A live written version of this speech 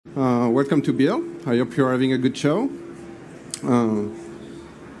Welcome to Bill. I hope you're having a good show.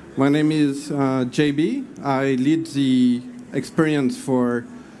 My name is JB. I lead the experience for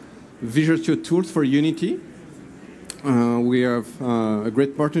Visual Studio Tools for Unity. We have a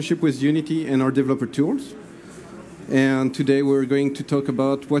great partnership with Unity and our developer tools. And today we're going to talk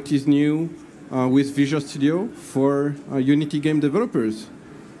about what is new with Visual Studio for Unity game developers.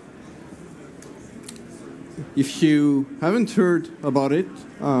 If you haven't heard about it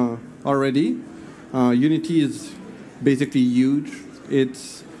already, Unity is basically huge.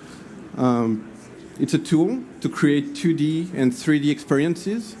 It's a tool to create 2D and 3D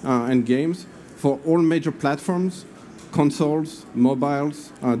experiences and games for all major platforms, consoles,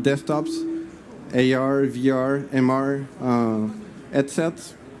 mobiles, desktops, AR, VR, MR,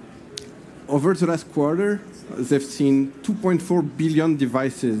 headsets. Over the last quarter, they've seen 2.4 billion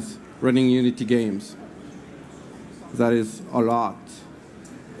devices running Unity games. That is a lot.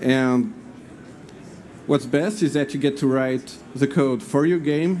 And what's best is that you get to write the code for your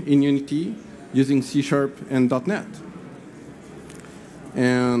game in Unity using C# and .NET.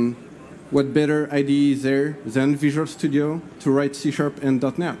 And what better IDE is there than Visual Studio to write C# and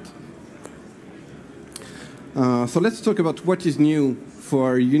 .NET? So let's talk about what is new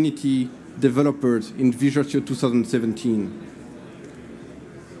for Unity developers in Visual Studio 2017.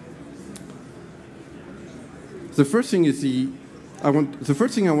 The first thing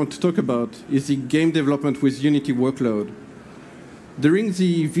I want to talk about is the game development with Unity workload. During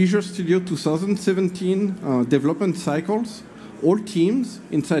the Visual Studio 2017 development cycles, all teams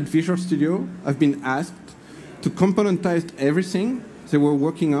inside Visual Studio have been asked to componentize everything they were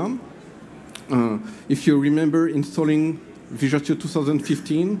working on. If you remember installing Visual Studio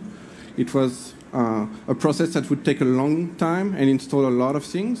 2015, it was a process that would take a long time and install a lot of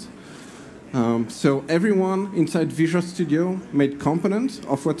things. So everyone inside Visual Studio made components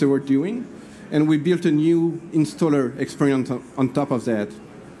of what they were doing, and we built a new installer experience on top of that.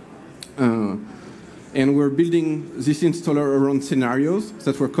 And we're building this installer around scenarios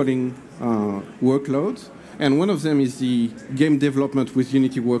that we're calling workloads, and one of them is the game development with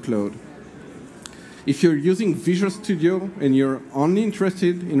Unity workload. If you're using Visual Studio and you're only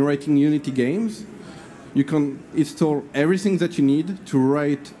interested in writing Unity games, you can install everything that you need to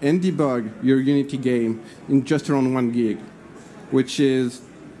write and debug your Unity game in just around 1 gig, which is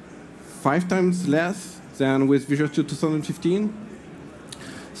 5 times less than with Visual Studio 2015.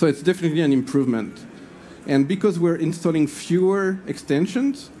 So it's definitely an improvement. And because we're installing fewer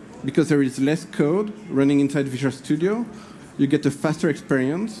extensions, because there is less code running inside Visual Studio, you get a faster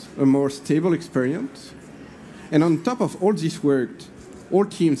experience, a more stable experience. And on top of all this work, all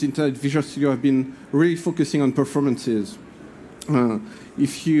teams inside Visual Studio have been really focusing on performances.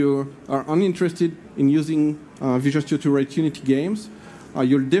 If you are uninterested in using Visual Studio to write Unity games,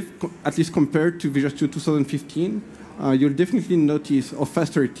 you'll at least compared to Visual Studio 2015, you'll definitely notice how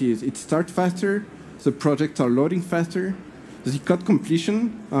faster it is. It starts faster, the projects are loading faster, the code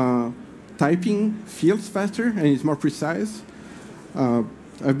completion, typing feels faster and is more precise.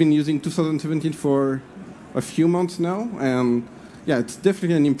 I've been using 2017 for a few months now, and yeah, it's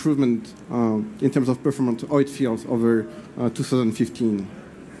definitely an improvement in terms of performance, how it feels over 2015.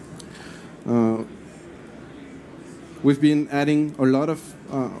 We've been adding a lot of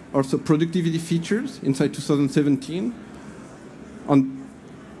also productivity features inside 2017.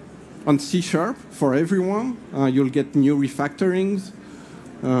 On C# for everyone, you'll get new refactorings,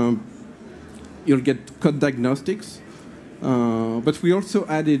 you'll get code diagnostics, but we also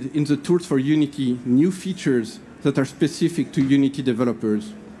added in the tools for Unity new features that are specific to Unity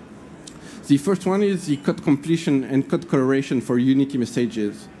developers. The first one is the code completion and code coloration for Unity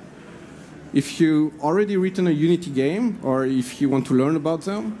messages. If you already written a Unity game, or if you want to learn about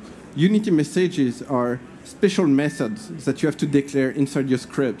them, Unity messages are special methods that you have to declare inside your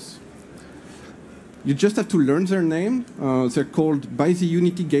scripts. You just have to learn their name. They're called by the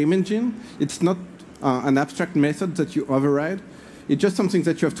Unity game engine. It's not an abstract method that you override. It's just something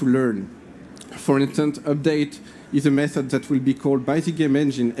that you have to learn. For instance, update is a method that will be called by the game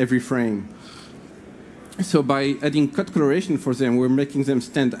engine every frame. So by adding code coloration for them, we're making them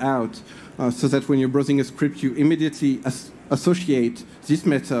stand out so that when you're browsing a script, you immediately associate this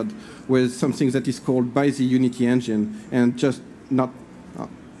method with something that is called by the Unity engine and just not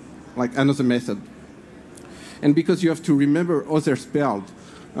like another method. And because you have to remember how they're spelled,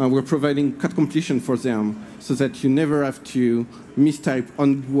 we're providing code completion for them so that you never have to mistype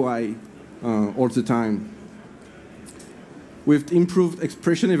on GUI all the time. We've improved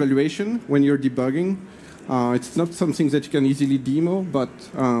expression evaluation when you're debugging. It's not something that you can easily demo, but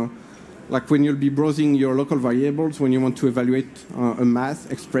like when you'll be browsing your local variables, when you want to evaluate a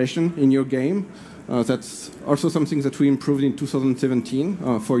math expression in your game. That's also something that we improved in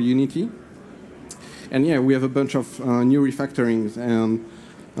 2017 for Unity. And yeah, we have a bunch of new refactorings and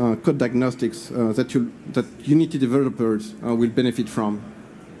code diagnostics that Unity developers will benefit from.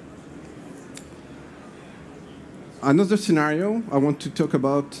 Another scenario I want to talk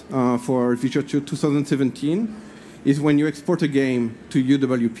about for Visual Studio 2017 is when you export a game to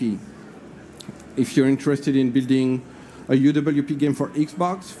UWP. If you're interested in building a UWP game for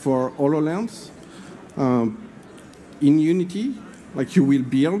Xbox, for HoloLens, in Unity, like you will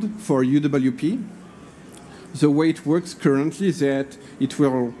build for UWP. The way it works currently is that it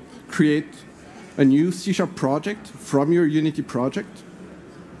will create a new C# project from your Unity project.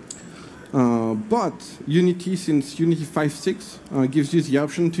 But Unity, since Unity 5.6, gives you the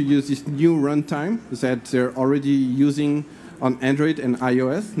option to use this new runtime that they're already using on Android and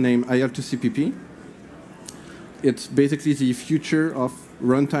iOS, named IL2CPP. It's basically the future of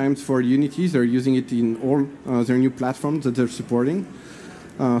runtimes for Unity. They're using it in all their new platforms that they're supporting.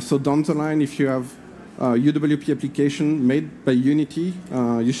 So down the line, if you have a UWP application made by Unity,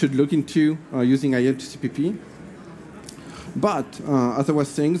 you should look into using IL2CPP. But as I was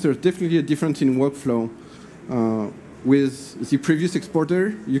saying, there's definitely a difference in workflow. With the previous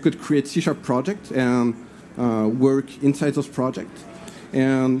exporter, you could create C# projects and work inside those projects.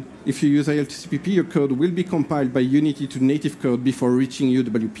 And if you use IL2CPP, your code will be compiled by Unity to native code before reaching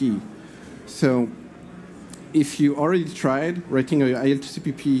UWP. So if you already tried writing an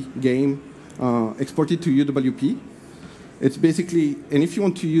IL2CPP game, export it to UWP, it's basically, and if you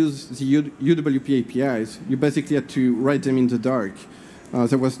want to use the UWP APIs, you basically had to write them in the dark.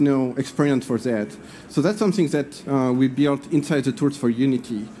 There was no experience for that. So that's something that we built inside the tools for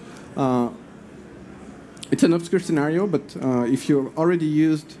Unity. It's an obscure scenario, but if you already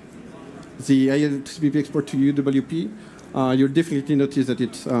used the IL2CPP export to UWP, you'll definitely notice that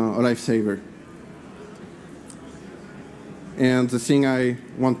it's a lifesaver. And the thing I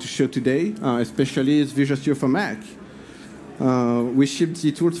want to show today, especially, is Visual Studio for Mac. We shipped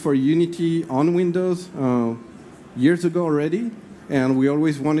the tools for Unity on Windows years ago already, and we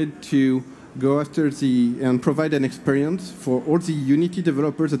always wanted to go after and provide an experience for all the Unity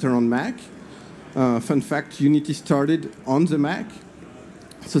developers that are on Mac. Fun fact, Unity started on the Mac,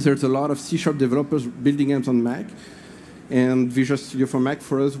 so there's a lot of C# developers building games on Mac, and Visual Studio for Mac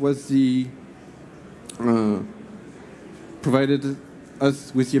for us was provided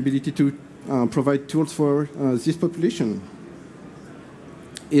us with the ability to provide tools for this population.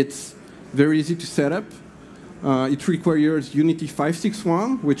 It's very easy to set up. It requires Unity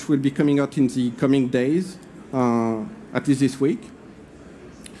 5.6.1, which will be coming out in the coming days, at least this week.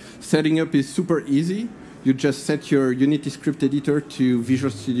 Setting up is super easy. You just set your Unity script editor to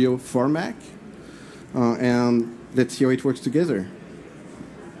Visual Studio for Mac, and let's see how it works together.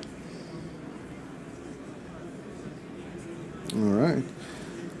 All right.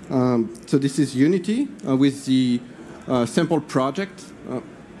 So this is Unity with the sample project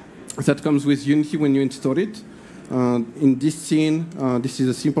that comes with Unity when you install it. In this scene, this is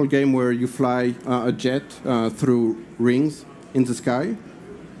a simple game where you fly a jet through rings in the sky.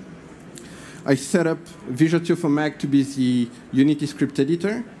 I set up Visual Studio for Mac to be the Unity script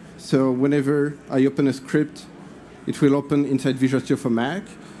editor. So whenever I open a script, it will open inside Visual Studio for Mac.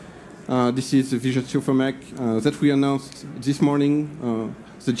 This is the Visual Studio for Mac that we announced this morning,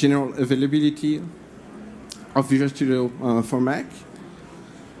 the general availability of Visual Studio for Mac.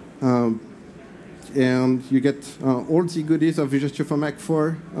 And you get all the goodies of Visual Studio for Mac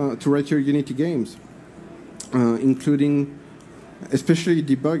to write your Unity games, including especially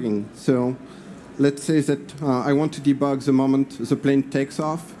debugging. So let's say that I want to debug the moment the plane takes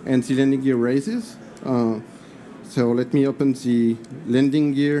off and the landing gear raises. So let me open the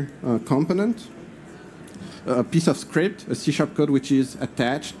landing gear component, a piece of script, a C# code which is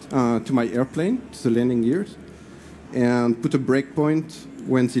attached to my airplane, to the landing gears, and put a breakpoint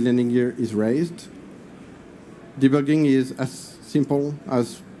when the landing gear is raised. Debugging is as simple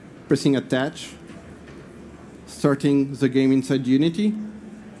as pressing attach, starting the game inside Unity,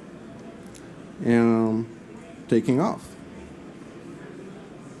 and taking off.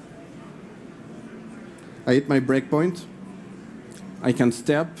 I hit my breakpoint. I can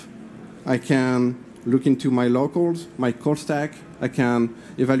step. I can look into my locals, my call stack. I can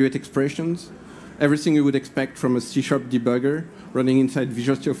evaluate expressions. Everything you would expect from a C# debugger running inside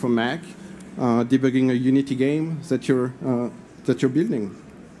Visual Studio for Mac, debugging a Unity game that you're building.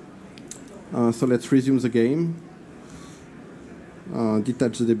 So let's resume the game.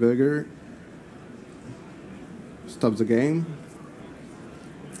 Detach the debugger. Stop the game.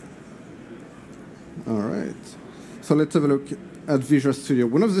 All right. So let's have a look at Visual Studio.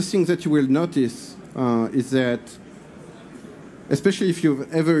 One of the things that you will notice is that, especially if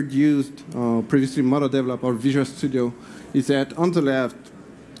you've ever used previously MonoDevelop or Visual Studio, is that on the left,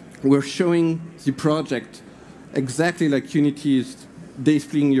 we're showing the project exactly like Unity is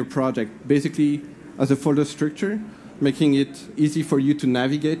displaying your project, basically as a folder structure, making it easy for you to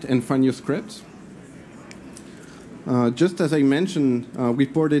navigate and find your scripts. Just as I mentioned, we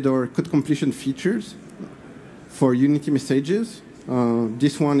ported our code completion features for Unity messages.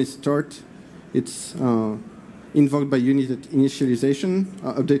 This one is start. It's invoked by Unity at initialization.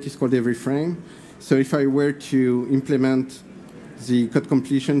 Update is called every frame. So if I were to implement the code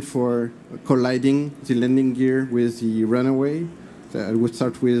completion for colliding the landing gear with the runaway, I would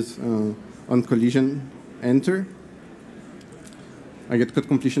start with on collision, enter. I get code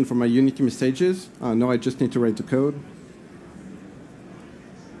completion for my Unity messages. Now I just need to write the code.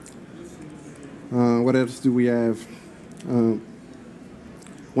 What else do we have?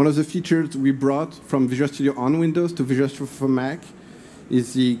 One of the features we brought from Visual Studio on Windows to Visual Studio for Mac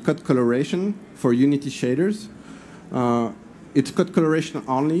is the code coloration for Unity shaders. It's code coloration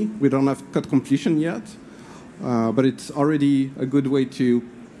only. We don't have code completion yet, but it's already a good way to.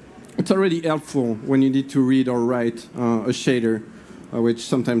 It's already helpful when you need to read or write a shader, which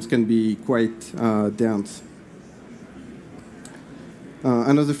sometimes can be quite dense.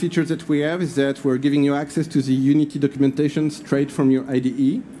 Another feature that we have is that we're giving you access to the Unity documentation straight from your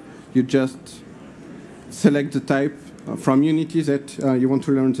IDE. You just select the type from Unity that you want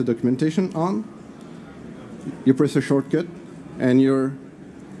to learn the documentation on. You press a shortcut, and you're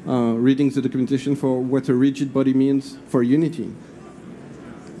reading the documentation for what a rigid body means for Unity.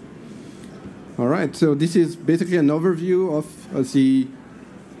 All right, so this is basically an overview of the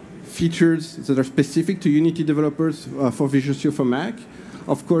features that are specific to Unity developers for Visual Studio for Mac.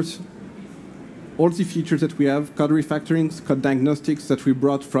 Of course, all the features that we have, code refactorings, code diagnostics that we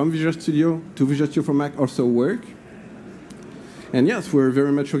brought from Visual Studio to Visual Studio for Mac also work. And yes, we're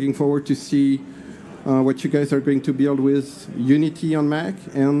very much looking forward to see what you guys are going to build with Unity on Mac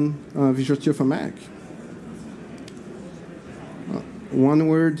and Visual Studio for Mac. One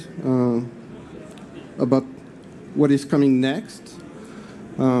word about what is coming next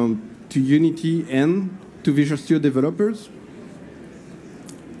to Unity and to Visual Studio developers.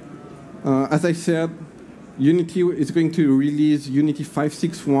 As I said, Unity is going to release Unity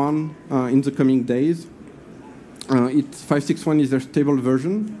 5.6.1 in the coming days. 5.6.1 is their stable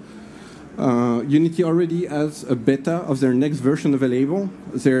version. Unity already has a beta of their next version available.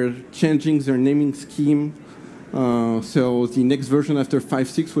 They're changing their naming scheme. So the next version after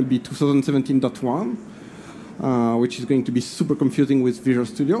 5.6 will be 2017.1. Which is going to be super confusing with Visual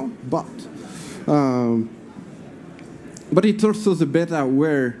Studio, but it's also the beta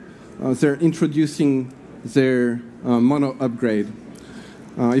where they're introducing their mono upgrade.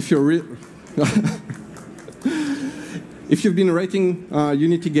 If you've been writing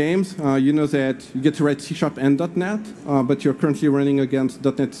Unity games, you know that you get to write C# and .NET, but you're currently running against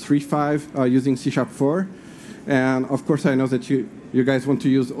 .NET 3.5 using C# 4. And of course, I know that you guys want to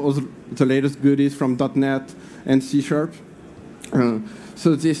use all the latest goodies from .NET and C#.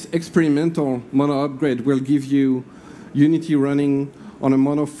 So this experimental mono upgrade will give you Unity running on a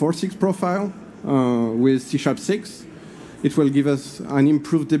mono 4.6 profile with C# 6. It will give us an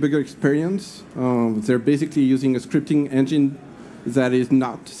improved debugger experience. They're basically using a scripting engine that is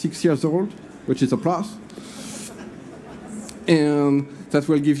not 6 years old, which is a plus. And that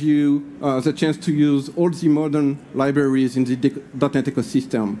will give you the chance to use all the modern libraries in the .NET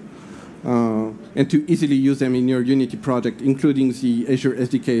ecosystem and to easily use them in your Unity project, including the Azure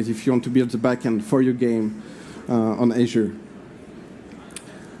SDKs if you want to build the backend for your game on Azure.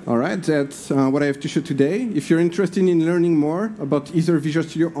 All right, that's what I have to show today. If you're interested in learning more about either Visual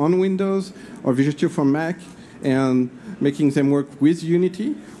Studio on Windows or Visual Studio for Mac and making them work with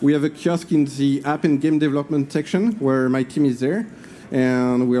Unity, we have a kiosk in the app and game development section where my team is there,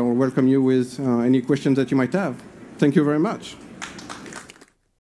 and we'll welcome you with any questions that you might have. Thank you very much.